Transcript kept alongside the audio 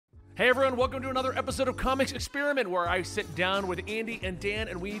Hey everyone, welcome to another episode of Comics Experiment, where I sit down with Andy and Dan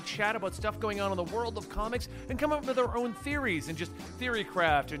and we chat about stuff going on in the world of comics and come up with our own theories and just theory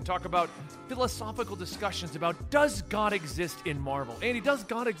craft and talk about philosophical discussions about, does God exist in Marvel? Andy, does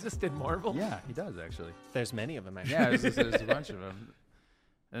God exist in Marvel? Yeah, he does actually. There's many of them, actually. Yeah, there's a bunch of them.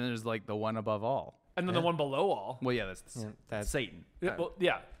 And there's like the one above all. And then the one below all. Well, yeah, that's Satan. Yeah, well,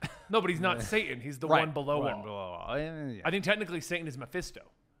 yeah. No, but he's not Satan. He's the one below all. Below all. Yeah. I think technically Satan is Mephisto.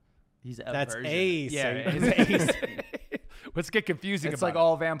 He's a That's version. Ace. Yeah, he's Ace. Let's get confusing It's about like it.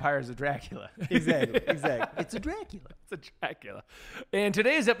 all vampires are Dracula. Exactly. It's a Dracula. It's a Dracula. And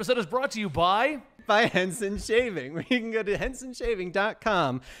today's episode is brought to you by... By Henson Shaving, where you can go to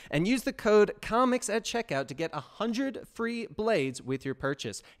hensonshaving.com and use the code COMICS at checkout to get 100 free blades with your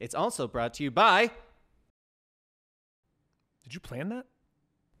purchase. It's also brought to you by Did you plan that?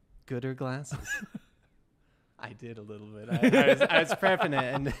 Gooder Glasses. I did a little bit. I was prepping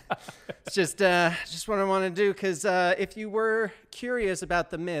it, and it's just what I want to do, because if you were curious about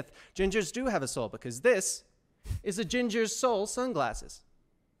the myth, gingers do have a soul, because this is a ginger's soul sunglasses.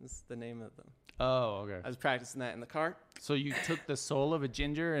 This is the name of them. Oh, okay. I was practicing that in the car. So you took the soul of a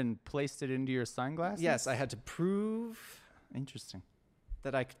ginger and placed it into your sunglasses? Yes, I had to prove Interesting.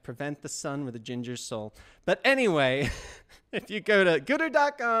 that I could prevent the sun with a ginger's soul. But anyway, if you go to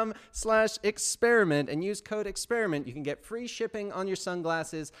gooder.com/experiment and use code experiment, you can get free shipping on your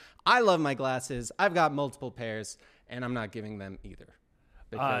sunglasses. I love my glasses. I've got multiple pairs, and I'm not giving them either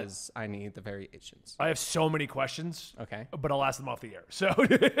because I need the variations. I have so many questions. Okay. But I'll ask them off the air. So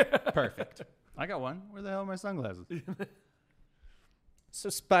Perfect. I got one. Where the hell are my sunglasses? So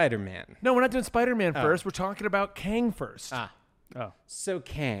Spider-Man. No, we're not doing Spider-Man first. We're talking about Kang first. Oh. So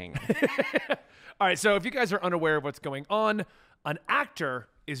Kang. All right, so if you guys are unaware of what's going on, an actor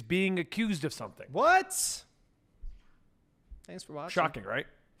is being accused of something. What? Thanks for watching. Shocking, right?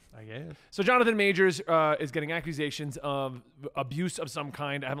 I guess. So Jonathan Majors is getting accusations of abuse of some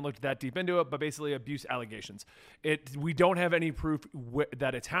kind. I haven't looked that deep into it, but basically abuse allegations. We don't have any proof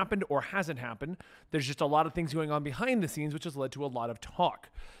that it's happened or hasn't happened. There's just a lot of things going on behind the scenes, which has led to a lot of talk.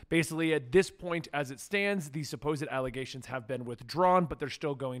 Basically, at this point, as it stands, these supposed allegations have been withdrawn, but they're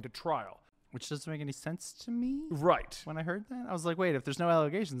still going to trial. Which doesn't make any sense to me. Right. When I heard that, I was like, wait, if there's no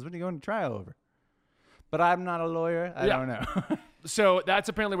allegations, what are you going to trial over? But I'm not a lawyer. I don't know. So that's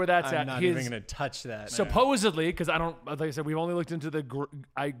apparently where that's at. I'm not even going to touch that. Supposedly, because I don't, like I said, we've only looked into the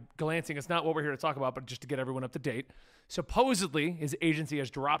glancing. It's not what we're here to talk about, but just to get everyone up to date. Supposedly, his agency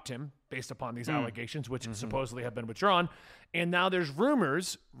has dropped him based upon these allegations, which supposedly have been withdrawn. And now there's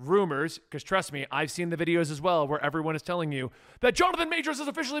rumors, because trust me, I've seen the videos as well, where everyone is telling you that Jonathan Majors has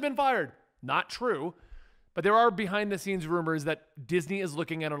officially been fired. Not true, but there are behind-the-scenes rumors that Disney is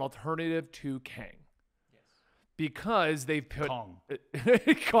looking at an alternative to Kang. Because they've put Kong.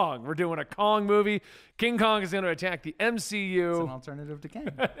 We're doing a Kong movie. King Kong is going to attack the MCU. It's an alternative to Kang.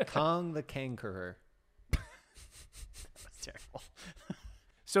 Kong the Kankerer. That's terrible.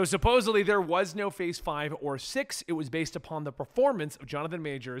 So supposedly there was no Phase 5 or 6. It was based upon the performance of Jonathan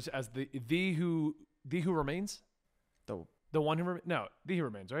Majors as the who remains. The one who the who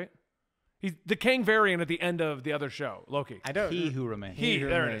remains, right? He's the Kang variant at the end of the other show, Loki. I don't. He who remains.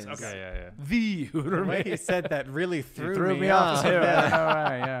 There it is. Okay. Yeah. The who The way remains. he said that really threw me off too. Yeah. All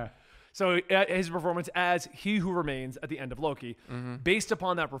right, yeah. So his performance as He Who Remains at the end of Loki. Based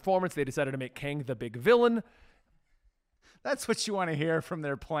upon that performance, they decided to make Kang the big villain. That's what you want to hear from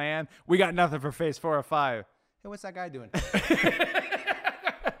their plan. We got nothing for Phase 4 or 5. Hey, what's that guy doing?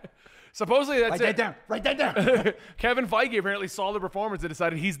 Supposedly that's Write that down. Write that down. Kevin Feige apparently saw the performance and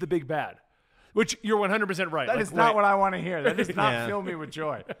decided he's the big bad. Which you're 100% right. That is not what I want to hear. That does not fill me with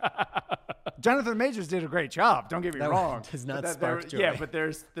joy. Jonathan Majors did a great job. Don't get me wrong. Does not But spark joy. Yeah, but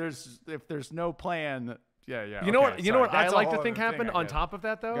there's if there's no plan. Yeah. You know what? You know what I That's a like to whole think other thing, happened I on guess. top of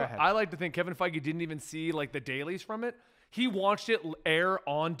that, though. Go ahead. I like to think Kevin Feige didn't even see like the dailies from it. He watched it air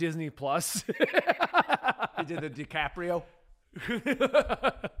on Disney Plus. He did the DiCaprio.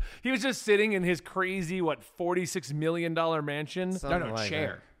 He was just sitting in his crazy $46 million mansion. Something like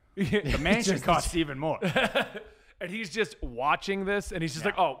chair. The mansion costs even more. And he's just watching this, and he's just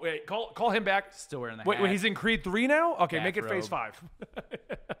like, "Oh, wait, call him back." Still wearing the Wait, hat. he's in Creed 3 now. Okay, make it Phase Bathrobe. 5.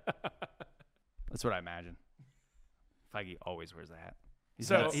 That's what I imagine. Feige always wears a hat. He's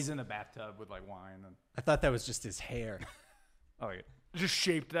in the bathtub with like wine. And... I thought that was just his hair. Oh, yeah. Just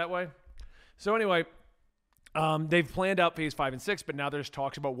shaped that way. So anyway, they've planned out Phase 5 and 6, but now there's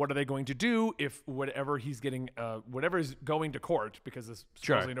talks about what are they going to do if whatever he's getting, whatever is going to court, because there's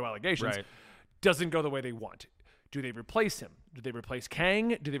supposedly no allegations, doesn't go the way they want. Do they replace him? Do they replace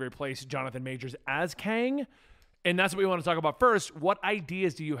Kang? Do they replace Jonathan Majors as Kang? And that's what we want to talk about first. What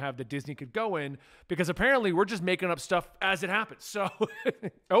ideas do you have that Disney could go in? Because apparently we're just making up stuff as it happens. So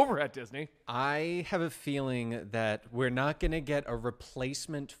over at Disney. I have a feeling that we're not going to get a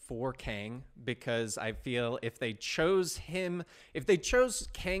replacement for Kang, because I feel if they chose Kang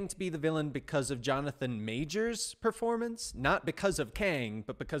to be the villain because of Jonathan Majors' performance, not because of Kang,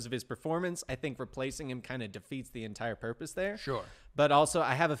 but because of his performance, I think replacing him kind of defeats the entire purpose there. Sure. But also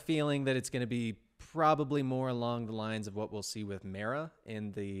I have a feeling that it's going to be probably more along the lines of what we'll see with Mera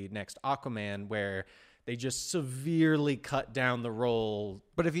in the next Aquaman, where they just severely cut down the role.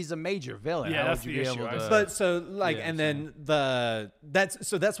 But if he's a major villain, Yeah, how that's would the you be issue. able to? But so like, Yeah, and then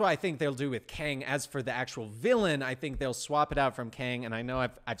that's why I think they'll do with Kang. As for the actual villain, I think they'll swap it out from Kang. And I know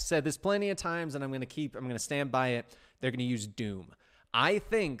I've said this plenty of times, and I'm going to stand by it. They're going to use Doom. I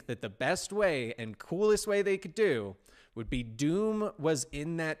think that the best way and coolest way they could do would be Doom was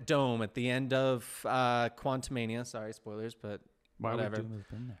in that dome at the end of Quantumania. Sorry, spoilers, but Why whatever. would Doom have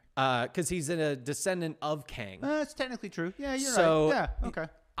been there? Because he's a descendant of Kang. That's technically true. Yeah, you're So, right. Yeah, okay.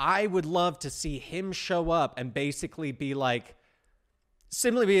 I would love to see him show up and basically be like,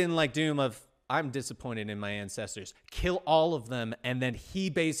 simply being like Doom of, I'm disappointed in my ancestors. Kill all of them. And then he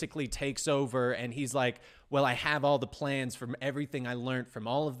basically takes over and he's like, well, I have all the plans from everything I learned from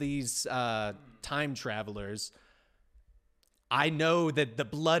all of these time travelers. I know that the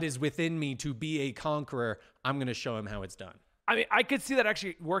blood is within me to be a conqueror. I'm going to show him how it's done. I mean, I could see that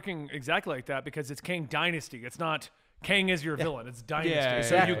actually working exactly like that because it's Kang Dynasty. It's not Kang is your villain. It's Dynasty. Yeah,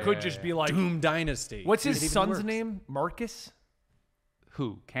 so yeah, you could just be like, Doom Dynasty. what's his It even son's works. name? Marcus?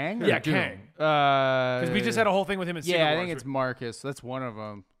 Who? Kang? Yeah, Or Doom? Kang. Because we just had a whole thing with him in Secret Yeah, I Wars. think it's Marcus. That's one of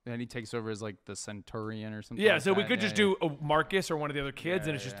them. And he takes over as like the Centurion or something. Yeah, like so we that. could Yeah, just yeah. do a Marcus or one of the other kids, Yeah,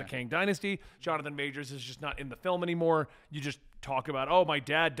 and it's just the yeah. Kang Dynasty. Jonathan Majors is just not in the film anymore. You just talk about, oh, my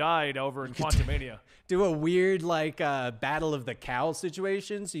dad died over in Quantumania. Do a weird like battle of the cow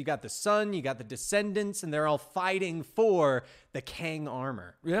situation. So you got the son, you got the descendants, and they're all fighting for the Kang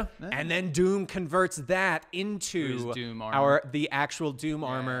armor. Yeah. And then Doom converts that into His Doom armor. the actual Doom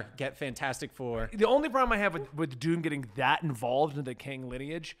armor. Get Fantastic Four. The only problem I have with Doom getting that involved in the Kang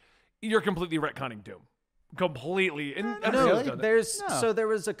lineage, you're completely retconning Doom. Completely. And No, everyone's done that. there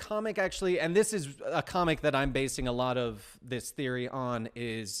was a comic actually, and this is a comic that I'm basing a lot of this theory on.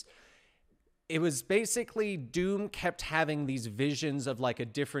 Is it was basically Doom kept having these visions of like a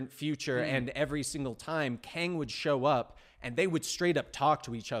different future, and every single time Kang would show up, and they would straight up talk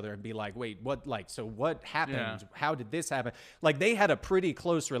to each other and be like, "Wait, what? Like, so what happened? Yeah. How did this happen?" Like they had a pretty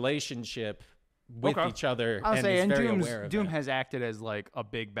close relationship with Okay. each other. I'll say, is and very aware of Doom it. has acted as like a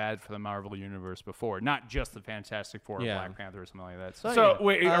big bad for the Marvel universe before, not just the Fantastic Four or Yeah. Black Panther or something like that. So, yeah.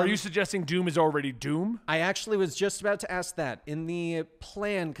 wait, are you suggesting Doom is already Doom? I actually was just about to ask that in the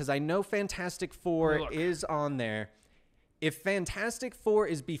plan because I know Fantastic Four Look. is on there. If Fantastic Four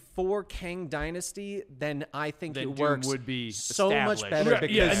is before Kang Dynasty, then I think Then it Doom works would be so much established. better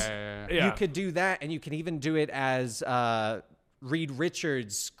Yeah, because yeah. you could do that, and you can even do it as Reed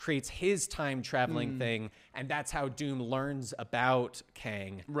Richards creates his time traveling thing, and that's how Doom learns about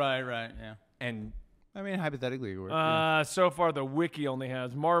Kang. Right, yeah. And I mean, hypothetically, it would work. So far, the wiki only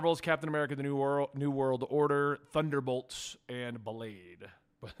has Marvel's Captain America: The New World Order, Thunderbolts, and Blade.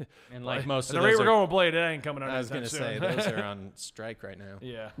 and like most the of rate those we're are, going with Blade, it ain't coming out. I was going going to to say those are on strike right now.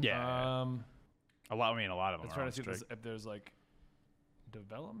 Yeah. Yeah. A lot of them I'm are trying on to see strike. if there's like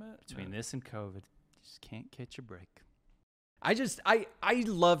development Between this and COVID, you just can't catch a break. I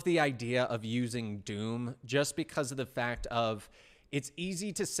love the idea of using Doom just because of the fact of it's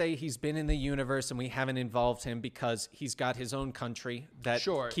easy to say he's been in the universe and we haven't involved him because he's got his own country that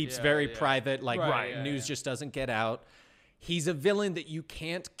Sure, keeps yeah, very yeah. private, like Right, yeah, news just doesn't get out. He's a villain that you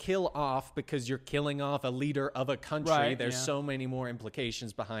can't kill off because you're killing off a leader of a country. Right, There's yeah. so many more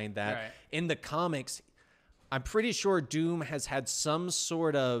implications behind that. Right. In the comics, I'm pretty sure Doom has had some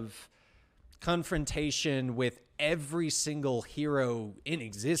sort of confrontation with every single hero in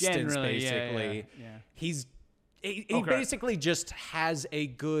existence, Generally, yeah, basically. yeah. He Okay. basically just has a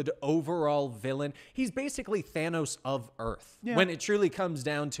good overall villain. He's basically Thanos of Earth Yeah. when it truly comes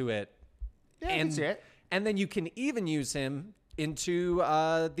down to it. Yeah, I can and see it. and then you can even use him into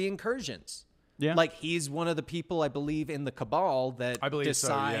the incursions. Yeah. Like he's one of the people I believe in the Cabal that I believe so,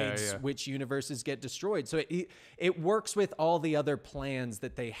 yeah, decides yeah. which universes get destroyed. So it works with all the other plans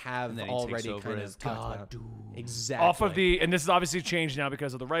that they have then he takes already over kind as of talked God about. Doom. Exactly. off of the, and this is obviously changed now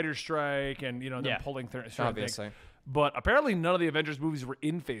because of the writer's strike and them Yeah. pulling certain things. Obviously. But apparently none of the Avengers movies were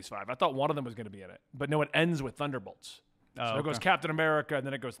in Phase 5. I thought one of them was going to be in it, but no, it ends with Thunderbolts. So it goes okay. Captain America, and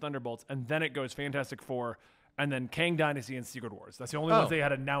then it goes Thunderbolts, and then it goes Fantastic Four, and then Kang Dynasty and Secret Wars. That's the only ones they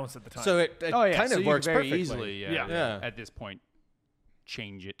had announced at the time. So it kind of works very perfectly. easily. Yeah. At this point,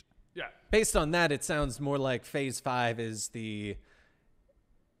 change it. yeah. Based on that, it sounds more like Phase 5 is the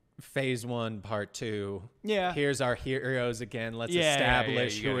Phase 1 Part 2. Yeah. Here's our heroes again. Let's Yeah,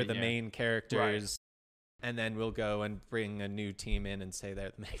 establish you who gotta- are the main characters. And then we'll go and bring a new team in and say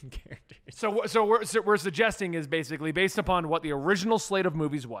they're the main characters. So we're suggesting is basically based upon what the original slate of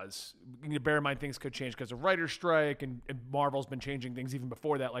movies was. You need to bear in mind things could change because of writer's strike, and Marvel's been changing things even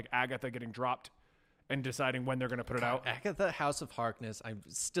before that, like Agatha getting dropped and deciding when they're going to put it out. Agatha House of Harkness, I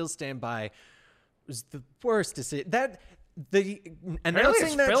still stand by, was the worst decision.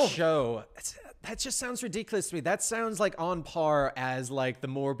 Announcing that filmed. show, that just sounds ridiculous to me. That sounds like on par as like the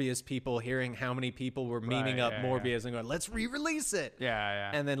Morbius people hearing how many people were memeing up Morbius and going, let's re-release it.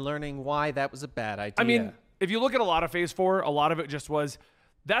 Yeah. And then learning why that was a bad idea. I mean, if you look at a lot of Phase 4, a lot of it just was,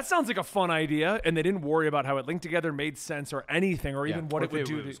 that sounds like a fun idea, and they didn't worry about how it linked together, made sense, or anything, or even what it would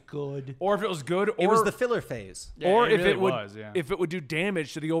do. It was good. Or if it was good, or it was the filler phase. or it if really it would, was, yeah. if it would do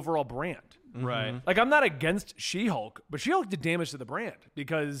damage to the overall brand. Right. Like, I'm not against She-Hulk, but She-Hulk did damage to the brand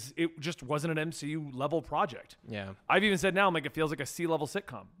because it just wasn't an MCU level project. Yeah. I've even said now, I'm like, it feels like a C-level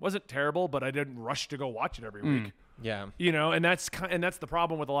sitcom. Wasn't terrible, but I didn't rush to go watch it every week. Yeah. You know, and that's the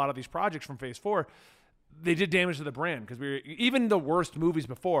problem with a lot of these projects from Phase 4. They did damage to the brand because even the worst movies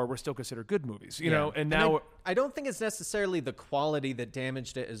before were still considered good movies, you know, and now I don't think it's necessarily the quality that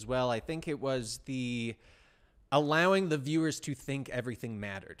damaged it as well. I think it was the allowing the viewers to think everything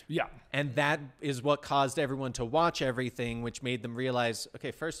mattered. Yeah. And that is what caused everyone to watch everything, which made them realize,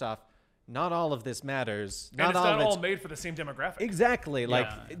 okay, first off, not all of this matters. and it's all not of all made for the same demographic. Exactly.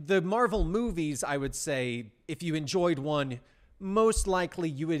 Like the Marvel movies, I would say, if you enjoyed one, most likely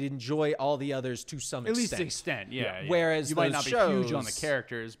you would enjoy all the others to some At extent. least extent, yeah. Whereas you might those not be huge on the shows-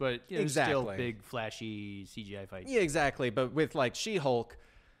 characters, but still Exactly. big, flashy CGI fights. Yeah, exactly. But with like She-Hulk,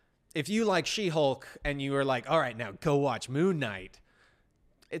 if you like She-Hulk and you were like, all right, now go watch Moon Knight,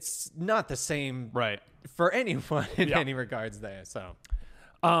 it's not the same Right. for anyone in Yeah. any regards there. So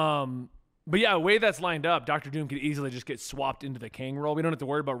But yeah, the way that's lined up, Doctor Doom could easily just get swapped into the Kang role. We don't have to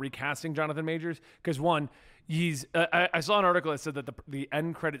worry about recasting Jonathan Majors because one, he's. I saw an article that said that the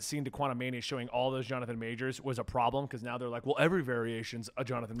end credit scene to Quantumania showing all those Jonathan Majors was a problem because now they're like, well, every variation's a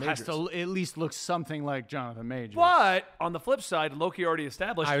Jonathan Majors. Has to at least look something like Jonathan Majors. But on the flip side, Loki already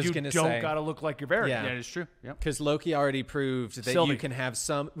established I was you gonna don't say- got to look like your variant. Yeah, it's true. Yep. because Loki already proved that Sylvie. you can have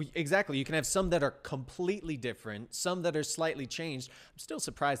some. Exactly. You can have some that are completely different, some that are slightly changed. I'm still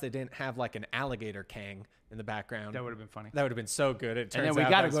surprised they didn't have like an alligator Kang in the background. That would have been funny. That would have been so good. It turns And then we out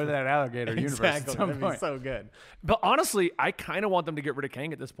got to that's go to that alligator universe Exactly. at some That'd be point. so good. But honestly, I kind of want them to get rid of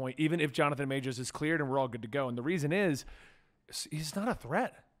Kang at this point, even if Jonathan Majors is cleared and we're all good to go. And the reason is, he's not a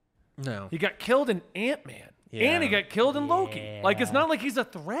threat. No. He got killed in Ant-Man. And he got killed in Loki. Like, it's not like he's a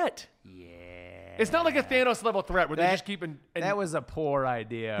threat. Yeah. It's not like a Thanos level threat where they just keep That was a poor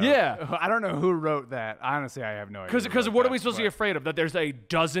idea. Yeah. I don't know who wrote that. Honestly, I have no idea. Because what are we supposed to be afraid of? That there's a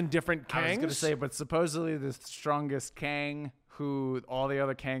dozen different Kangs? I was going to say, but supposedly the strongest Kang, who all the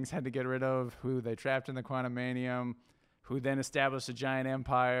other Kangs had to get rid of, who they trapped in the Quantumanium, who then established a giant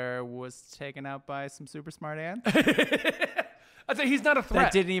empire, was taken out by some super smart ants I'd say he's not a that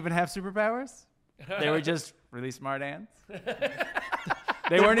threat. didn't even have superpowers. They were just really smart ants.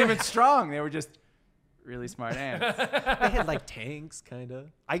 They weren't even strong. They were just really smart ants. They had like tanks, kind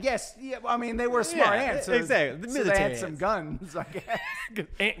of. I guess. Yeah. Well, I mean, they were smart Yeah, ants. So, exactly. The so they military had some ants. guns. I guess.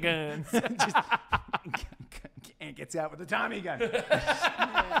 Ant guns. Just ant gets out with a Tommy gun.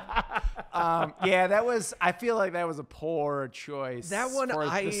 Yeah, that was. I feel like that was a poor choice. That one, for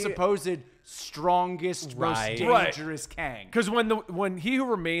I- the supposed strongest, Right. most dangerous Kang. Because when He Who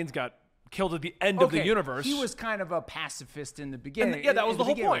Remains got killed at the end of the universe. He was kind of a pacifist in the beginning. yeah, that was in the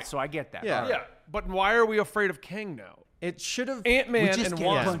whole beginning, point. So I get that. Yeah. All right. Yeah. But why are we afraid of Kang now? It should have. Ant-Man We just and get a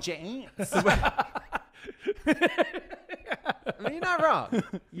Wasp. bunch of ants. I mean, you're not wrong.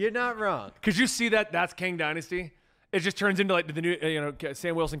 You're not wrong. Could you see that? That's Kang Dynasty. It just turns into like the new,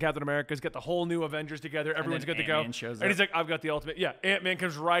 Sam Wilson, Captain America's got the whole new Avengers together. Everyone's then good to go. Ant-Man shows And he's up. like, I've got the ultimate. Yeah, Ant-Man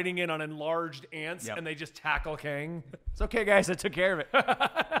comes riding in on enlarged ants, Yep. and they just tackle Kang. It's okay, guys. I took care of it.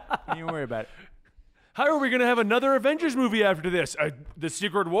 Don't even worry about it. How are we going to have another Avengers movie after this? The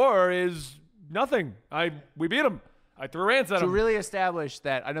Secret War is nothing. We beat him. I threw ants at To him. really establish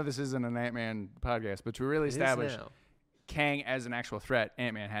that, I know this isn't an Ant-Man podcast, but to really establish now. Kang as an actual threat,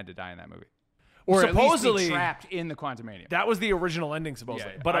 Ant-Man had to die in that movie. Or At least supposedly be trapped in the Quantumanium. that was the original ending,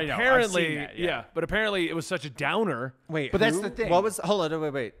 supposedly. Yeah, but I know. I've apparently, seen that, yeah. But apparently it was such a downer. Wait, But that's who? the thing. What was? Hold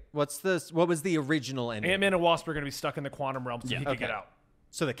on, wait. What's this? What was the original ending? Ant-Man and Wasp are going to be stuck in the quantum realm so he could get out.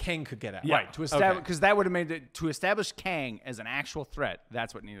 So the Kang could get out. Right, to establish, because that would have made it, to establish Kang as an actual threat,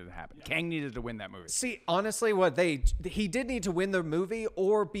 that's what needed to happen. Kang needed to win that movie. See, honestly, he did need to win the movie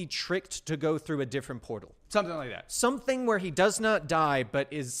or be tricked to go through a different portal. Something like that. Something where he does not die but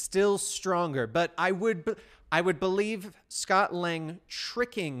is still stronger. But I would believe Scott Lang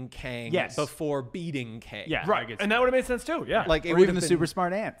tricking Kang before beating Kang. Yeah, Right. And that would have made sense too. Yeah. Like, it Or would even the have been, super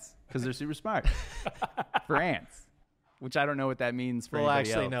smart ants, because they're super smart. For ants. Which I don't know what that means for well,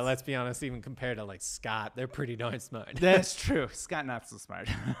 anybody actually, else. no, let's be honest, even compared to like Scott, they're pretty darn smart. That's true. Scott not so smart.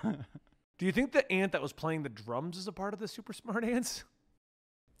 Do you think the ant that was playing the drums is a part of the super smart ants?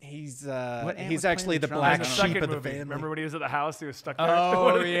 He's ant was he's playing actually the the drums? black I don't know. sheep Second of the movie. family. Remember when he was at the house? He was stuck there. Oh,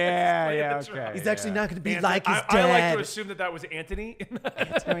 Playing yeah, the drums. okay. He's actually not going to be Anthony- like his I like dad. to assume that was Anthony.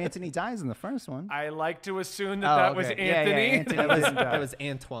 Anthony dies in the first one. I like to assume that was okay. Yeah, yeah, Anthony. Anthony that, was, doesn't die. that was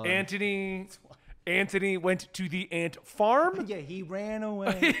Antoine. Anthony went to the ant farm. Yeah, he ran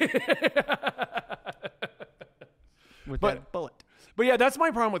away. With that bullet. But yeah, that's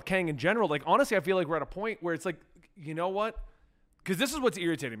my problem with Kang in general. Like, honestly, I feel like we're at a point where it's like, you know what? Because this is what's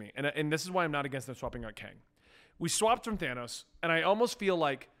irritating me. And this is why I'm not against them swapping out Kang. We swapped from Thanos, and I almost feel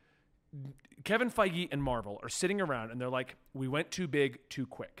like Kevin Feige and Marvel are sitting around, and they're like, we went too big, too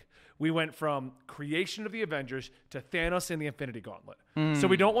quick. We went from creation of the Avengers to Thanos and the Infinity Gauntlet. So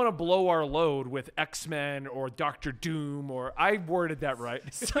we don't want to blow our load with X-Men or Doctor Doom, or I worded that right.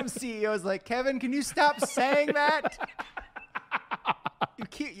 Some CEO's like, Kevin, can you stop saying that? You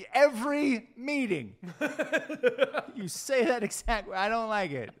keep every meeting. You say that exact. I don't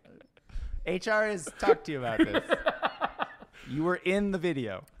like it. HR has talked to you about this. You were in the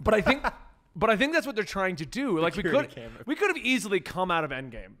video. But I think that's what they're trying to do. Like we Security could camera. have easily come out of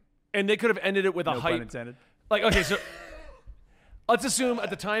Endgame, and they could have ended it with a No hype. pun intended. Like, okay, so let's assume at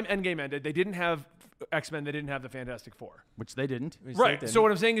the time Endgame ended, they didn't have X-Men, they didn't have the Fantastic Four. Which they didn't. Right. So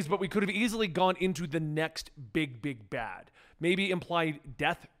what I'm saying is, but we could have easily gone into the next big bad. Maybe implied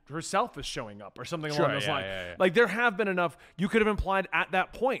Death herself is showing up or something along those lines. yeah. Like there have been enough. You could have implied at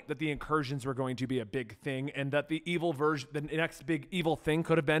that point that the incursions were going to be a big thing, and that the evil version, the next big evil thing,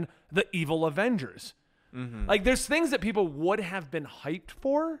 could have been the evil Avengers. Like there's things that people would have been hyped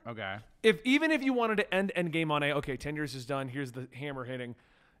for. Okay. Even if you wanted to end Endgame on 10 years is done, here's the hammer hitting,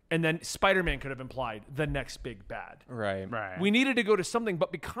 and then Spider-Man could have implied the next big bad. Right. We needed to go to something,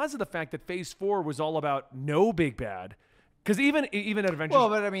 but because of the fact that Phase 4 was all about no big bad, because even at Avengers... Well,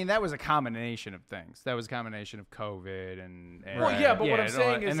 but I mean, that was a combination of things. That was a combination of COVID and Well, yeah, but what I'm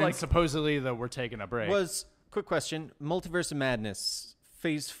saying is, and then like... supposedly we're taking a break. Quick question, Multiverse of Madness,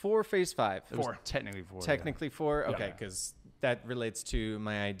 Phase 4, Phase 5? It was technically 4. Technically 4? Okay, because that relates to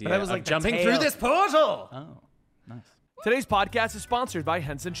my idea that was of like the jumping tail. through this portal. Oh, nice. Today's podcast is sponsored by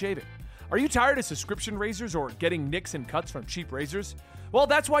Henson Shaving. Are you tired of subscription razors or getting nicks and cuts from cheap razors? Well,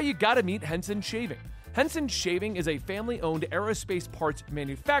 that's why you gotta meet Henson Shaving. Henson Shaving is a family-owned aerospace parts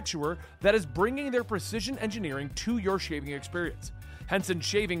manufacturer that is bringing their precision engineering to your shaving experience. Henson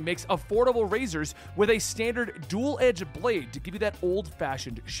Shaving makes affordable razors with a standard dual-edge blade to give you that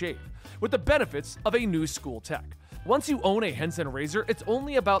old-fashioned shave, with the benefits of a new school tech. Once you own a Henson razor, it's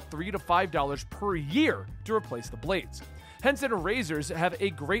only about $3 to $5 per year to replace the blades. Henson razors have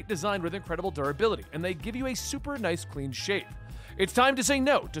a great design with incredible durability, and they give you a super nice clean shave. It's time to say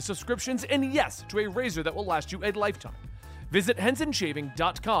no to subscriptions and yes to a razor that will last you a lifetime. Visit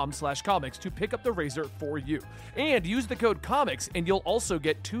hensonshaving.com/comics to pick up the razor for you. And use the code COMICS and you'll also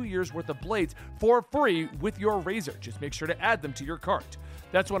get 2 years worth of blades for free with your razor. Just make sure to add them to your cart.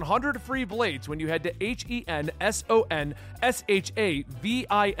 That's 100 free blades when you head to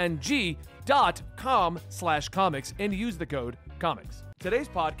hensonshaving.com/comics and use the code COMICS. Today's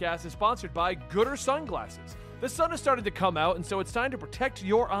podcast is sponsored by Gooder Sunglasses. The sun is starting to come out, and so it's time to protect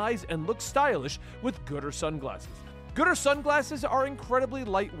your eyes and look stylish with Gooder Sunglasses. Gooder Sunglasses are incredibly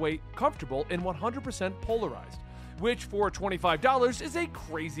lightweight, comfortable, and 100% polarized, which for $25 is a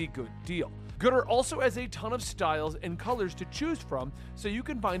crazy good deal. Gooder also has a ton of styles and colors to choose from, so you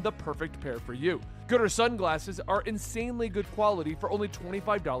can find the perfect pair for you. Gooder sunglasses are insanely good quality for only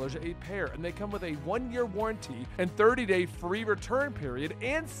 $25 a pair, and they come with a 1-year warranty and 30-day free return period,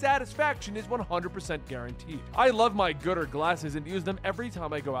 and satisfaction is 100% guaranteed. I love my Gooder glasses and use them every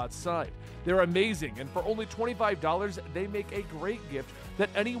time I go outside. They're amazing, and for only $25, they make a great gift that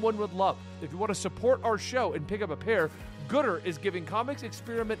anyone would love. If you want to support our show and pick up a pair, Gooder is giving Comics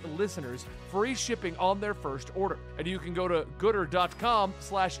Experiment listeners free shipping on their first order. And you can go to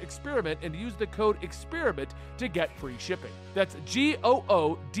gooder.com/experiment and use the code experiment to get free shipping. That's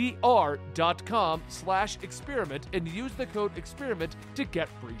GOODR.com/experiment and use the code experiment to get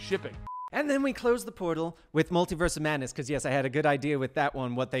free shipping. And then we closed the portal with Multiverse of Madness, because yes, I had a good idea with that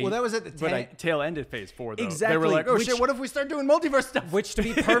one. Well, that was at the tail end of Phase 4, though. Exactly. They were like, shit, what if we start doing multiverse stuff? Which, to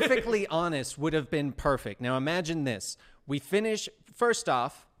be perfectly honest, would have been perfect. Now imagine this. We finish, first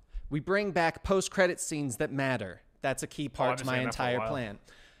off, we bring back post-credit scenes that matter. That's a key part to my entire plan.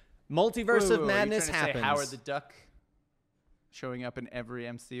 Multiverse of Madness happens. Say Howard the Duck showing up in every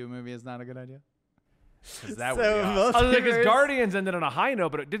MCU movie is not a good idea? That would be awesome. Because Guardians ended on a high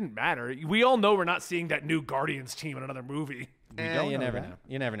note, but it didn't matter. We all know we're not seeing that new Guardians team in another movie. You never know.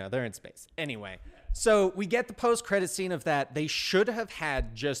 You never know. They're in space. Anyway, so we get the post-credit scene of that. They should have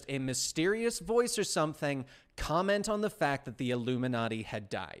had just a mysterious voice or something comment on the fact that the Illuminati had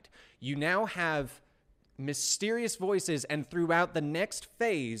died. You now have mysterious voices, and throughout the next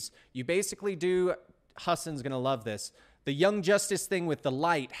phase, you basically do, Hassan's going to love this, the Young Justice thing with the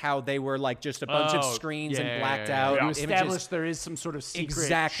light, how they were like just a bunch of screens and blacked out. You images. establish there is some sort of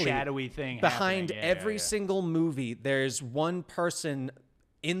secret, shadowy thing behind every single movie. There's one person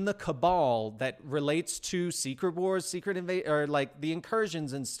in the cabal that relates to Secret Wars, Secret Invasion, or like the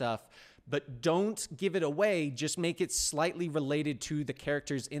incursions and stuff. But don't give it away. Just make it slightly related to the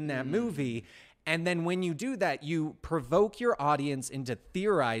characters in that movie. And then when you do that, you provoke your audience into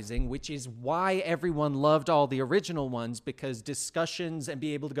theorizing, which is why everyone loved all the original ones, because discussions and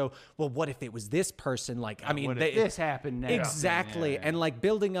be able to go, well, what if it was this person? Like, I mean, what if this happened next? Exactly. And like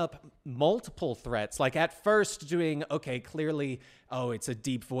building up multiple threats, like at first doing, okay, clearly, oh, it's a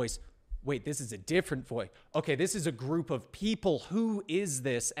deep voice. Wait, this is a different voice. Okay, this is a group of people. Who is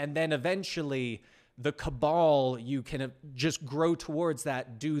this? And then eventually the cabal, you can just grow towards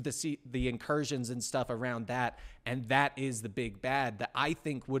that, do the incursions and stuff around that, and that is the big bad that I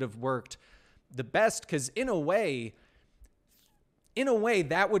think would have worked the best, because in a way,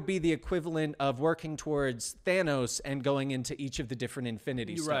 that would be the equivalent of working towards Thanos and going into each of the different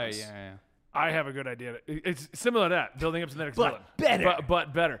Infinity Stones. Right, yeah. I have a good idea. It's similar to that, building up to the next villain.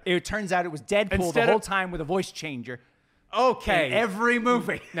 But better. It turns out it was Deadpool the whole time with a voice changer. Okay. In every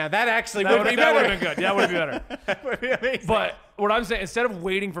movie. Now that actually That would be would better. have been good. That would be better. That would be amazing. But what I'm saying, instead of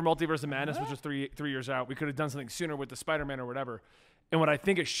waiting for Multiverse of Madness, which was three years out, we could have done something sooner with the Spider-Man or whatever. And what I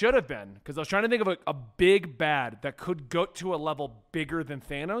think it should have been, because I was trying to think of a big bad that could go to a level bigger than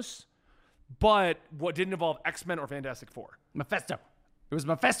Thanos, but what didn't involve X-Men or Fantastic Four. Mephisto. It was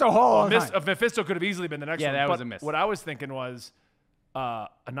Mephisto all the time. Mephisto could have easily been the next one. Yeah, that but was a miss. What I was thinking was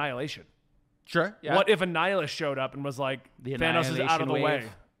Annihilation. Sure. Yeah. What if Annihilus showed up and was like, The Thanos is out of the Annihilation way? Wave.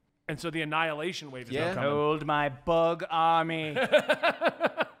 And so the Annihilation Wave is now coming. Hold my bug army.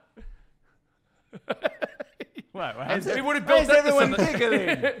 What? It would have built up to something.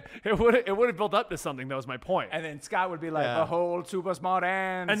 giggling? It would have built up to something. That was my point. And then Scott would be like, behold, super smart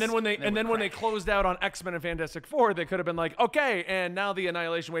ants. And then when they closed out on X-Men and Fantastic Four, they could have been like, okay, and now the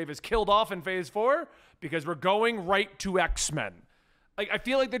Annihilation Wave is killed off in Phase 4 because we're going right to X-Men. Like, I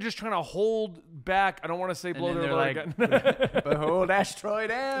feel like they're just trying to hold back. I don't want to say blow their load again. Behold, Asteroid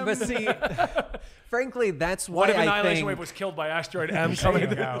M. But see, frankly, that's why What if I Annihilation think... Wave was killed by Asteroid M coming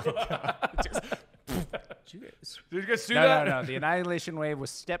down? Did you guys do that? No. The Annihilation Wave was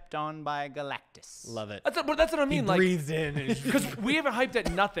stepped on by Galactus. Love it. But that's what I mean. Like, breathes in. Because we haven't hyped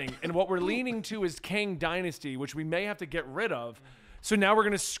at nothing, and what we're leaning to is Kang Dynasty, which we may have to get rid of. So now we're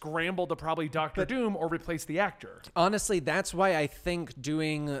going to scramble to probably Doctor Doom or replace the actor. Honestly, that's why I think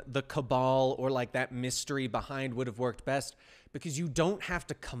doing the Cabal or like that mystery behind would have worked best, because you don't have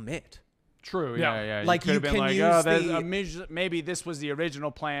to commit. True. Yeah. Yeah. Like, you you could have can been use like, oh, maybe this was the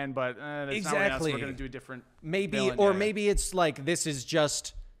original plan, but that's Exactly. not what else. We're going to do a different Maybe, villain. or Yeah. maybe it's like this is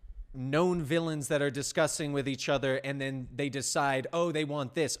just known villains that are discussing with each other, and then they decide, oh, they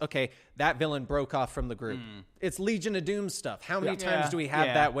want this. Okay, that villain broke off from the group. It's Legion of Doom stuff. How many times do we have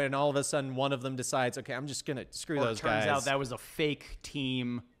that when all of a sudden one of them decides, okay, I'm just gonna screw Or those it turns guys. out that was a fake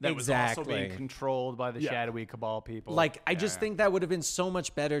team that was also being controlled by the shadowy Cabal people. Like, I just think that would have been so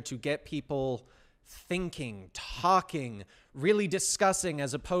much better to get people thinking, talking, really discussing,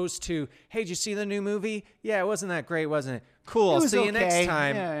 as opposed to, hey, did you see the new movie? Yeah, it wasn't that great, wasn't it? Cool, I'll see you next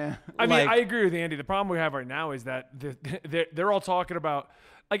time. Yeah. I mean, I agree with Andy. The problem we have right now is that they're all talking about,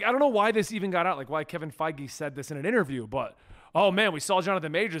 like, I don't know why this even got out, like why Kevin Feige said this in an interview, but, oh man, we saw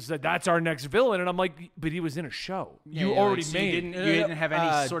Jonathan Majors said that's our next villain, and I'm like, but he was in a show. You already made. You didn't have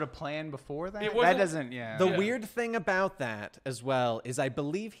any sort of plan before that? That doesn't, The weird thing about that as well is I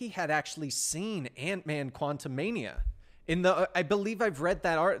believe he had actually seen Ant-Man Quantumania. I believe I've read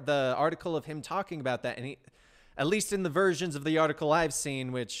that the article of him talking about that, and he, at least in the versions of the article I've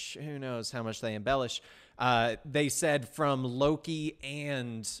seen, which who knows how much they embellish, they said from Loki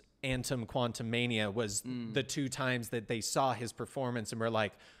and Quantumania was the two times that they saw his performance and were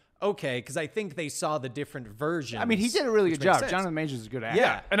like, okay, because I think they saw the different versions. I mean, he did a really which good makes job. sense. Jonathan Majors is a good actor.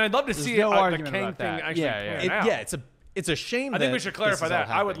 Yeah. And I'd love to see no the argument Kang about thing that. actually Yeah, pan out. Yeah, it's a shame. I think we that should this clarify is all that.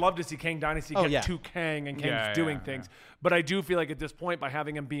 I would happening. love to see Kang Dynasty Oh, get yeah. to Kang and Kang's Yeah, doing yeah, things. But I do feel like at this point, by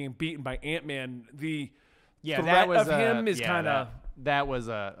having him being beaten by Ant-Man, the threat that was of him is kind of that was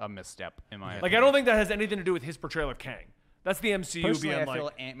a misstep in my opinion. like I don't think that has anything to do with his portrayal of Kang. That's the MCU Personally, being I feel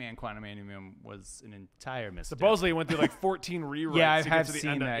like. Ant-Man Quantumanium was an entire misstep. Supposedly, he went through like 14 rewrites. Yeah, I to get have to the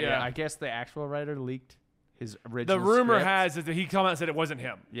seen end of- that. Yeah, I guess the actual writer leaked his The original rumor script. has is that he come out and said it wasn't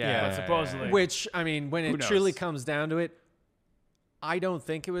him. Yeah, But supposedly. Which, I mean, when Who it truly knows? comes down to it, I don't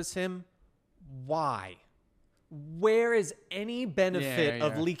think it was him. Why? Where is any benefit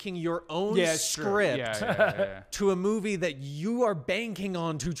of yeah. leaking your own it's true. script Yeah. to a movie that you are banking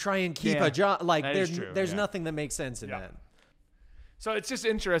on to try and keep Yeah, a job? Like, that is true, there's yeah. nothing that makes sense in Yeah. that. So it's just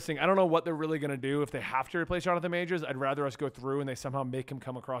interesting. I don't know what they're really going to do if they have to replace Jonathan Majors. I'd rather us go through and they somehow make him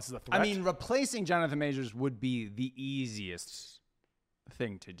come across as a threat. I mean, replacing Jonathan Majors would be the easiest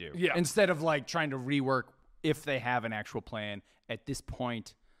thing to do. Yeah. Instead of like trying to rework if they have an actual plan at this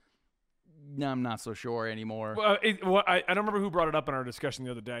point. No, I'm not so sure anymore. I don't remember who brought it up in our discussion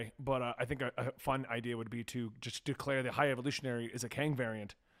the other day, but I think a fun idea would be to just declare the High Evolutionary as a Kang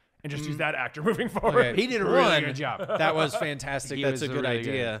variant and just use that actor moving forward. Okay. He did a really One, good job. That was fantastic. He That's was a good really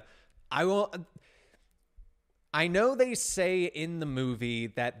idea. I know they say in the movie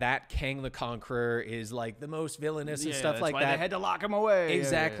that Kang the Conqueror is like the most villainous and stuff that's like why that. They had to lock him away.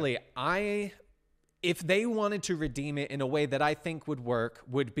 Exactly. If they wanted to redeem it in a way that I think would work,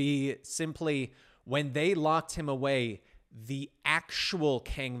 would be simply when they locked him away, the actual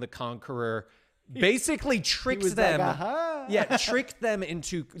Kang the Conqueror basically tricked was them. like, aha. Yeah, tricked them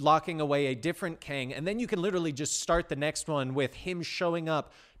into locking away a different Kang, and then you can literally just start the next one with him showing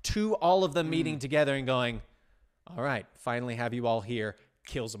up to all of them meeting together and going, "All right, finally have you all here."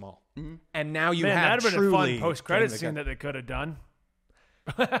 Kills them all, and now you Man, have that'd have been a truly fun post-credit Kang the scene that they could have done.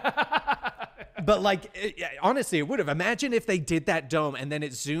 But honestly, it would have. Imagine if they did that dome and then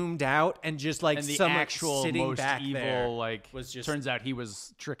it zoomed out and just like And the someone actual sitting most back evil, there like, was just turns out he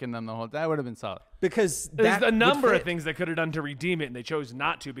was tricking them the whole. That would have been solid. because There's that a number would of fit. things they could have done to redeem it, and they chose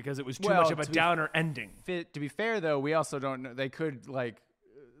not to because it was too Well, much of a to be downer ending. To be fair, though, we also don't know. They could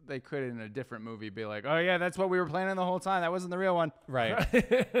in a different movie be like, "Oh yeah, that's what we were planning the whole time. That wasn't the real one." Right.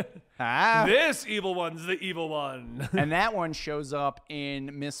 This evil one's the evil one. And that one shows up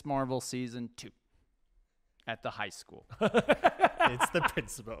in Miss Marvel season 2 at the high school. It's the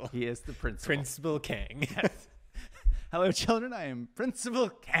principal. He is the principal. Principal Kang. Hello, children. I am Principal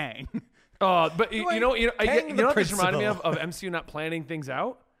Kang. But you know Kang the what this reminded me principal. of MCU not planning things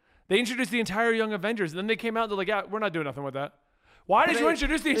out? They introduced the entire Young Avengers, and then they came out and they're like, yeah, we're not doing nothing with that. Why did you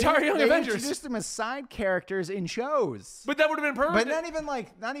introduce the entire Young They Avengers? introduced them as side characters in shows, But that would have been perfect. but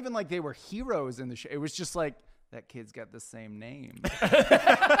not even like they were heroes in the show. It was just like that kid's got the same name.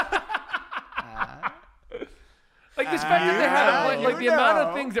 Like the fact that they had a plan, like the you amount of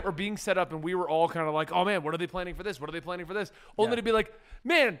know. things that were being set up, and we were all kind of like, "Oh man, what are they planning for this? What are they planning for this?" Only to be like,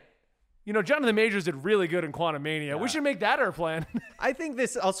 "Man, you know, Jonathan Majors did really good in Quantum Mania. We should make that our plan." I think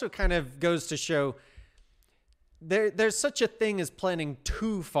this also kind of goes to show there's such a thing as planning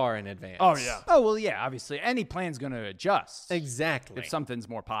too far in advance. Oh yeah, Oh well, yeah. Obviously, any plan's going to adjust Exactly. if something's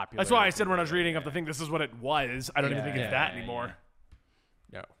more popular. that's why I said when I was reading up the thing, this is what it was. I don't even think it's that anymore.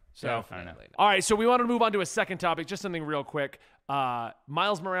 No. So, Definitely not. all right, so we want to move on to a second topic, just something real quick.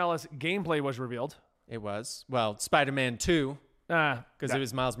 Miles Morales gameplay was revealed. It was. Well, Spider-Man 2, because That- it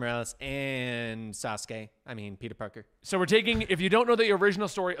was Miles Morales and Peter Parker. So we're taking, if you don't know the original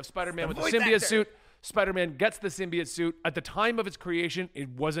story of Spider-Man with the voice symbiote actor. suit, Spider-Man gets the symbiote suit. At the time of its creation, it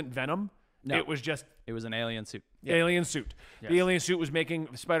wasn't Venom. No. It was just it was an alien suit. alien suit. The alien suit was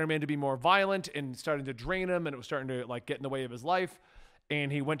making Spider-Man to be more violent and starting to drain him, and it was starting to like get in the way of his life. And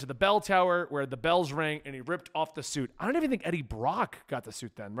he went to the bell tower where the bells rang, and he ripped off the suit. I don't even think Eddie Brock got the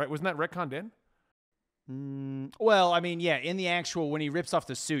suit then, right? Wasn't that retconned in? Well, I mean, yeah. In the actual, when he rips off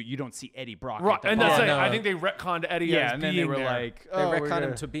the suit, you don't see Eddie Brock. Right, at the and that's bottom. it. no. I think they retconned Eddie Yeah, as and then they being were there. like, They "Oh, we're retconned gonna-"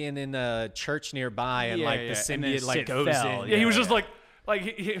 him to being in a church nearby, and Yeah, like yeah, the and then symbiote like Sid goes fell, in. Yeah, he was just like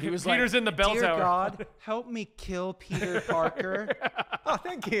he was Peter's in the bell Dear tower. God, help me kill Peter Parker. Oh,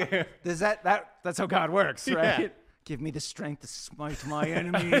 thank you. Does that's how God works, right? Give me the strength to smite my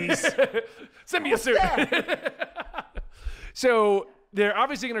enemies. Send me a suit. So they're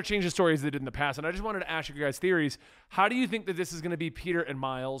obviously going to change the story as they did in the past, and I just wanted to ask you guys theories. How do you think that this is going to be Peter and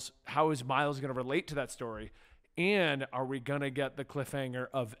Miles? How is Miles going to relate to that story? And are we going to get the cliffhanger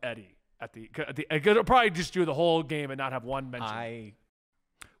of Eddie at the? It'll probably just do the whole game and not have one mention.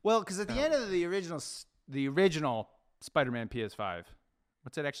 Well, because at the end of the original Spider-Man PS5,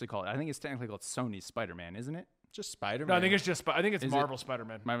 What's it actually called? I think it's technically called Sony's Spider-Man, isn't it? Just Spider-Man. No, I think it's just. I think it's Is Marvel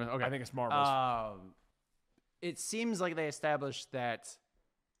Spider-Man. Okay. I think it's Marvel's. It seems like they established that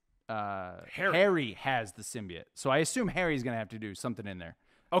Harry has the symbiote. So I assume Harry's going to have to do something in there.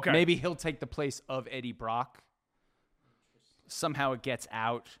 Okay. Maybe he'll take the place of Eddie Brock. Somehow it gets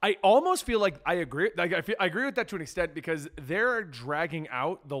out. I almost feel like I agree. Like I agree with that to an extent because they're dragging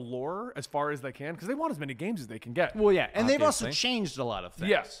out the lore as far as they can because they want as many games as they can get. Well, yeah, and they've also Obviously. changed a lot of things.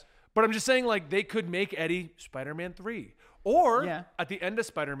 Yes. But I'm just saying, like, they could make Eddie Spider-Man 3. Or Yeah. at the end of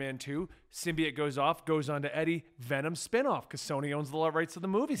Spider-Man 2, symbiote goes on to Eddie, Venom spinoff, because Sony owns the rights to the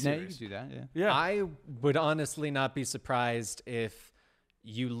movie No, you series. can do that, yeah. Yeah. I would honestly not be surprised if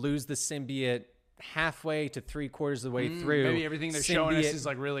you lose the symbiote halfway to 3/4 of the way through. maybe everything they're showing us is,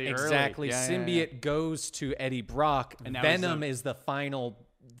 like, really early. exactly. Yeah, yeah, Symbiote goes to Eddie Brock. And now Venom is the final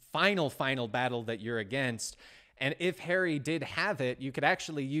battle that you're against. And if Harry did have it, you could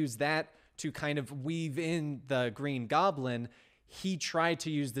actually use that to kind of weave in the Green Goblin. He tried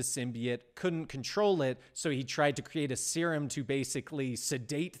to use the symbiote, couldn't control it, so he tried to create a serum to basically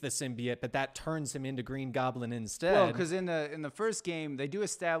sedate the symbiote, but that turns him into Green Goblin instead. Well, because in the first game, they do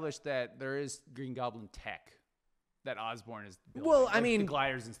establish that there is Green Goblin tech that Osborn is building. Well, I like mean- the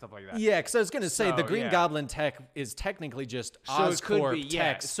gliders and stuff like that. yeah, because I was going to say the So, Green yeah. Goblin tech is technically just So it could Oscorp be, yeah.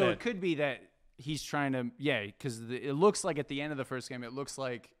 tech. So it could be that he's trying to, because it looks like at the end of the first game, it looks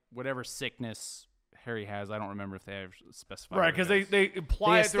like whatever sickness Harry has. I don't remember if they have specified. Right, because they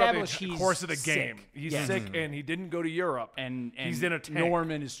imply They it throughout establish the he's course of the sick. game. He's Yeah. sick and he didn't go to Europe. and he's in a tank.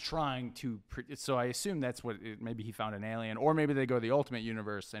 Norman is trying to. So I assume that's what. Maybe he found an alien, or maybe they go to the Ultimate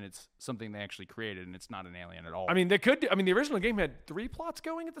Universe and it's something they actually created, and it's not an alien at all. I mean, they could. I mean, the original game had 3 plots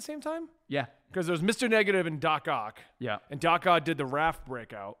going at the same time yeah, because there was Mr. Negative and Doc Ock. yeah, And Doc Ock did the raft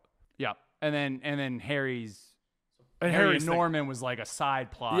breakout. yeah. And then Harry's. And Harry Harry's and Norman was like a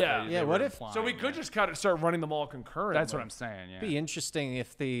side plot. Yeah. they Yeah, were what if- implying, So we could just kind of start running them all concurrent. That's what I'm saying. Yeah. be interesting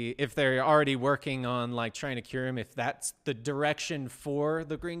if they're already working on like trying to cure him, if that's the direction for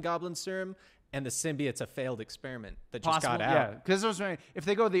the Green Goblin serum and the symbiote's a failed experiment that just got out. Yeah, because if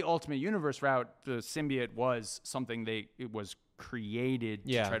they go the Ultimate Universe route, the symbiote was something it was created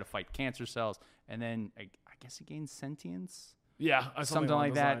Yeah. to try to fight cancer cells, and then I guess it gains sentience, Yeah, something along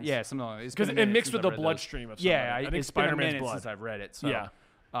like those that. lines. Yeah, something like that. It's Because been a it minute mixed since with the I've read those. bloodstream of Yeah, somebody. I think it's been a Spider-Man's minute blood. since I've read it. So. Yeah.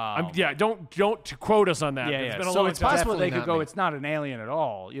 Um, Don't quote us on that. yeah, It's yeah. been a So long it's time. possible they Definitely could not go. me. It's not an alien at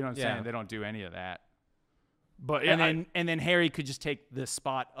all. You know what I'm Yeah. saying? They don't do any of that. But yeah, And then Harry could just take the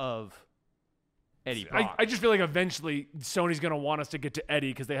spot of Eddie Brock. I just feel like eventually Sony's going to want us to get to Eddie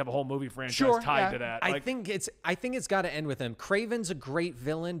because they have a whole movie franchise tied yeah. to that. I think it's got to end with him. Craven's a great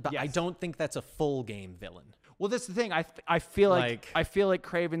villain, but I Yes. don't think that's a full game villain. Well, that's the thing. I feel Like- like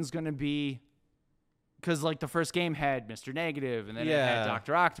Craven's gonna be, because like the first game had Mr. Negative, and then it had Yeah.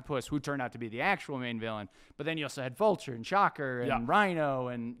 Dr. Octopus, who turned out to be the actual main villain. But then you also had Vulture and Shocker and Yeah. Rhino,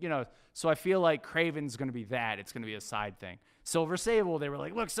 and so I feel like Craven's gonna be that. It's gonna be a side thing. Silver Sable, they were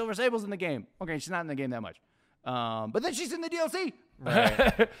like, look, Silver Sable's in the game. Okay, she's not in the game that much, but then she's in the DLC. Right.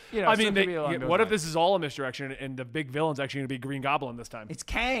 I So mean, it could be along those what if lines. this is all a misdirection and the big villain's actually going to be Green Goblin this time? It's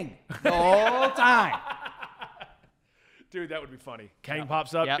Kang the whole time. Dude, that would be funny. Kang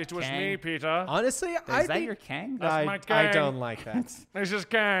pops up. Yep, It was Kang. me, Peter. Honestly, I Is that think your Kang? That's my I Kang. don't like that. This is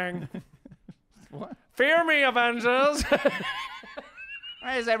Kang. What? Fear me, Avengers.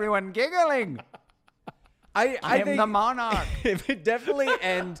 Why is everyone giggling? I am think the monarch. if it definitely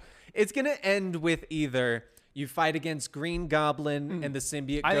it's gonna end with either you fight against Green Goblin and the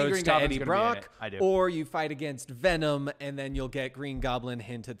symbiote I think goes Green to Goblin's Eddie gonna be in Brock, it. I do. or you fight against Venom and then you'll get Green Goblin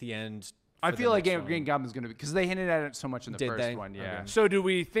hint at the end. I for the feel like next one. Green Goblin's going to be, because they hinted at it so much in the Did first they? one. Yeah. Okay. So do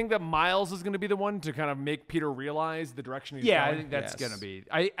we think that Miles is going to be the one to kind of make Peter realize the direction he's Yeah, going? I think that's Yes. going to be.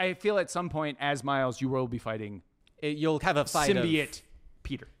 I feel at some point as Miles, you will be fighting You'll have a fight symbiote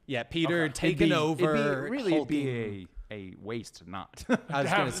Peter. Yeah, Peter It'd taking be- over. It'd be a waste not. I was To gonna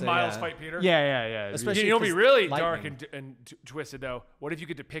have say Miles yeah. fight Peter? yeah. Especially- You know, it'll be 'cause really lightning. dark and twisted, though. What if you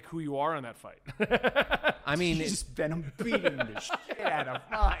get to pick who you are in that fight? I mean, Just Venom beating the shit out of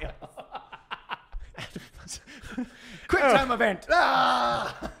Miles. Quick time event.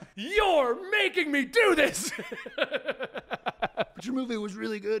 Ah! You're making me do this! But your movie was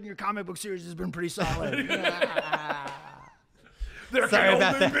really good, and your comic book series has been pretty solid. There Sorry can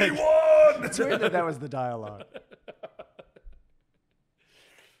about only that. be one! It's weird that was the dialogue.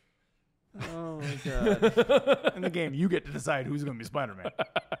 oh my god. In the game, you get to decide who's going to be Spider-Man.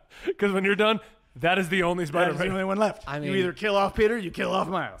 Because when you're done, that is the only That is the Spider-Man. only one left. I you mean- either kill off Peter, you kill off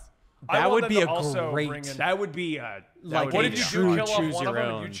Miles. That want would them be to a also great. bring in- That would be Like, What a if you true do kill off choose one of your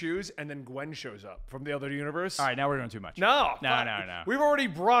them and you own. choose, and then Gwen shows up from the other universe? All right, now we're going too much. No, No. We've already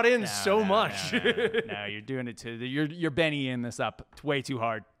brought in so much. No, you're doing it too. You're Benny-ing this up way too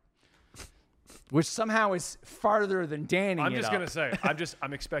hard. Which somehow is farther than Danny. I'm just gonna say,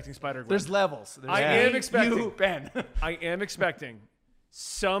 I'm expecting Spider-Gwen. There's levels. I am expecting you, Ben. I am expecting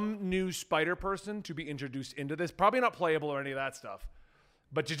some new spider person to be introduced into this. Probably not playable or any of that stuff,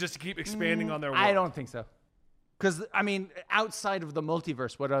 but to just keep expanding on their world. I don't think so. Because, I mean, outside of the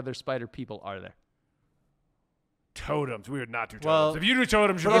multiverse, what other spider people are there? Totems. We would not do totems. Well- if you do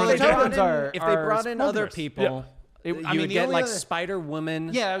totems, you're Well, going if to they do totems brought are- in, if are they brought in other multiverse. people, Yeah. you I mean, would the get only like other- Spider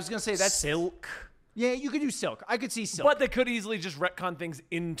Woman. Yeah, I was going to say that's Silk. Yeah, you could do Silk. I could see Silk. But they could easily just retcon things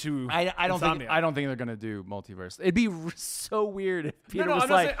into I don't think Insomniac. they're gonna do multiverse. It'd be so weird if Peter no, was I'm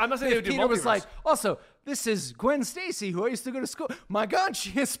not like. saying- I'm not saying they if would do Peter was multiverse. like, also, this is Gwen Stacy, who I used to go to school. My God, she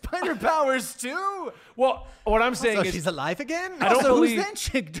has spider powers too. Well, what I'm saying So is she's alive again? I don't Also, believe- who's that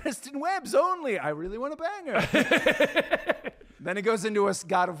chick dressed in webs only? I really want to bang her. Then it goes into a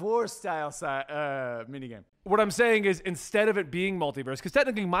God of War style minigame. what I'm saying is instead of it being multiverse, because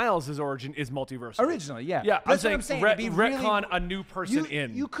technically Miles' origin is multiversal. Originally, yeah. Yeah, That's I'm what saying, It'd be retcon really- a new person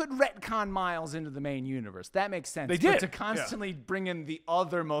in. You could retcon Miles into the main universe. That makes sense. They But did, to yeah. constantly bring in the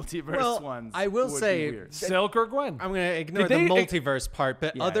other multiverse Well, ones. I will would be say- weird. Silk or Gwen. I'm going to ignore the Did they- multiverse part,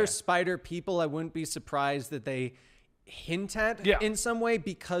 but Yeah, other yeah. spider people, I wouldn't be surprised that they hint at Yeah. in some way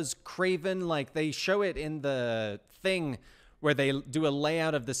because Craven, like they show it in the thing where they do a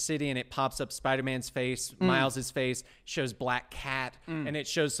layout of the city and it pops up Spider-Man's face, Miles's face, shows Black Cat, and it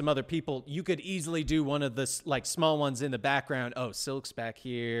shows some other people. You could easily do one of the like small ones in the background. Oh, Silk's back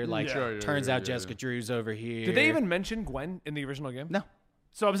here. Like turns out Jessica Drew's over here. Did they even mention Gwen in the original game? No.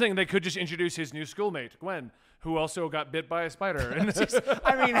 So I'm saying they could just introduce his new schoolmate, Gwen, who also got bit by a spider. And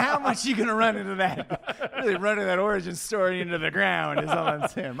I mean, how much you gonna run into that? Really running that origin story into the ground is all I'm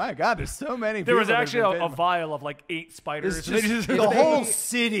saying. My God, there's so many. there was people that actually have a been vial of like 8 spiders. It's and they just, just- the whole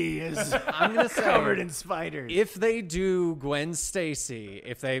city is I'm going to say covered in spiders. if they do Gwen Stacy,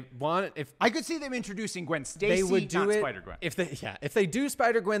 if they want, if I could see them introducing Gwen Stacy, they would do not it. Spider-Gwen. If they do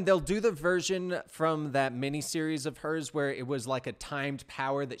Spider Gwen, they'll do the version from that miniseries of hers where it was like a timed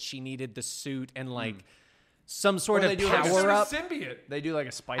power that she needed the suit and like some sort Or of they do like a Just power a up. symbiote. They do like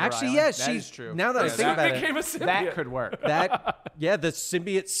a spider. Actually, island. yeah, that she- is true. now that I Yeah, think that, about it, became a symbiote. that could work. The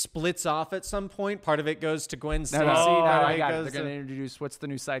symbiote splits off at some point. Part of it goes to Gwen Stacy. No, part of I it got it. goes They're gonna to introduce what's the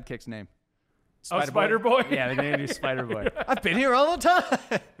new sidekick's name? Oh, Spider-Boy? Yeah, they're gonna introduce Spider-Boy. I've been here all the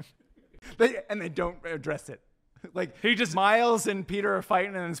time. And they don't address it. Like He just- Miles and Peter are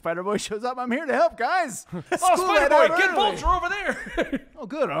fighting, and then Spider-Boy shows up. I'm here to help, guys. Oh, School let Spider-Boy, out get early. Vulture over there. Oh,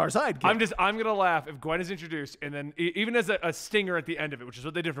 good. Our sidekick. I'm gonna laugh if Gwen is introduced, and then even as a stinger at the end of it, which is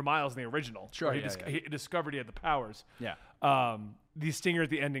what they did for Miles in the original. Sure, where yeah, he discovered he had the powers. Yeah. The stinger at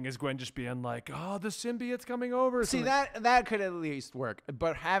the ending is Gwen just being like, "Oh, the symbiote's coming over." See, Something. that could at least work,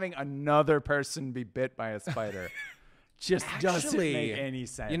 but having another person be bit by a spider just doesn't Actually, make any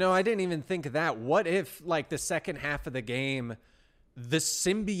sense. You know, I didn't even think of that. What if, like, the second half of the game, the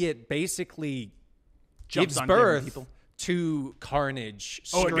symbiote basically Jumps gives on different birth people. to Carnage?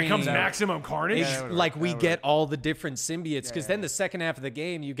 Oh, it becomes Scream. Maximum Carnage. Yeah, Like we get all the different symbiotes because then the second half of the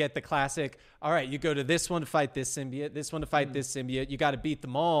game you get the classic. All right, you go to this one to fight this symbiote, this one to fight this symbiote. You got to beat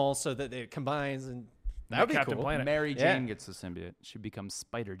them all so that it combines, and that would be Captain cool. Planet. Mary Yeah. Jane gets the symbiote. She becomes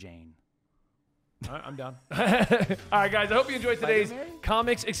Spider Jane. All right, I'm done. All right, guys. I hope you enjoyed today's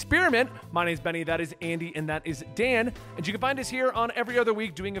comics experiment. My name's Benny. That is Andy, and that is Dan. And you can find us here on every other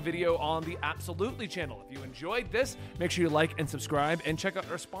week doing a video on the Absolutely channel. If you enjoyed this, make sure you like and subscribe, and check out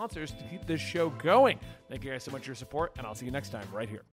our sponsors to keep this show going. Thank you guys so much for your support, and I'll see you next time right here.